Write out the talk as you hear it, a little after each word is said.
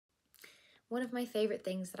One of my favourite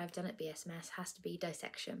things that I've done at BSMS has to be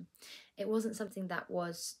dissection. It wasn't something that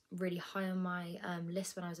was really high on my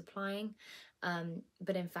list when I was applying,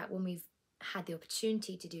 but in fact when we've had the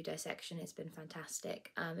opportunity to do dissection, it's been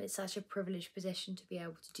fantastic. It's such a privileged position to be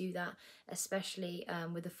able to do that, especially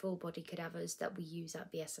with the full body cadavers that we use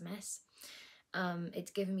at BSMS.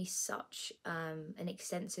 It's given me such an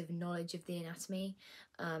extensive knowledge of the anatomy,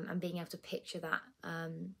 and being able to picture that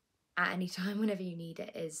at any time whenever you need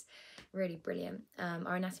it is really brilliant.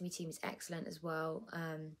 Our anatomy team is excellent as well,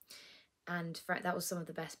 and that was some of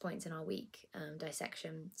the best points in our week,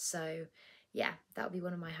 dissection. So yeah, that would be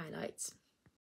one of my highlights.